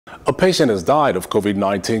A patient has died of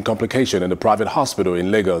COVID-19 complication in the private hospital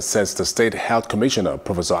in Lagos, says the State Health Commissioner,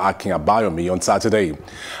 Professor Akin Abayomi, on Saturday.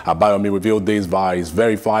 Abayomi revealed this via his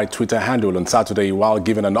verified Twitter handle on Saturday while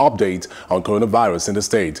giving an update on coronavirus in the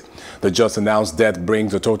state. The just announced death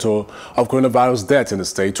brings the total of coronavirus deaths in the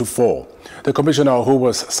state to 4. The commissioner, who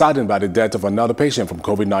was saddened by the death of another patient from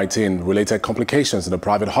COVID-19 related complications in the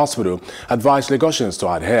private hospital, advised Lagosians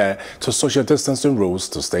to adhere to social distancing rules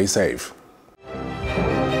to stay safe.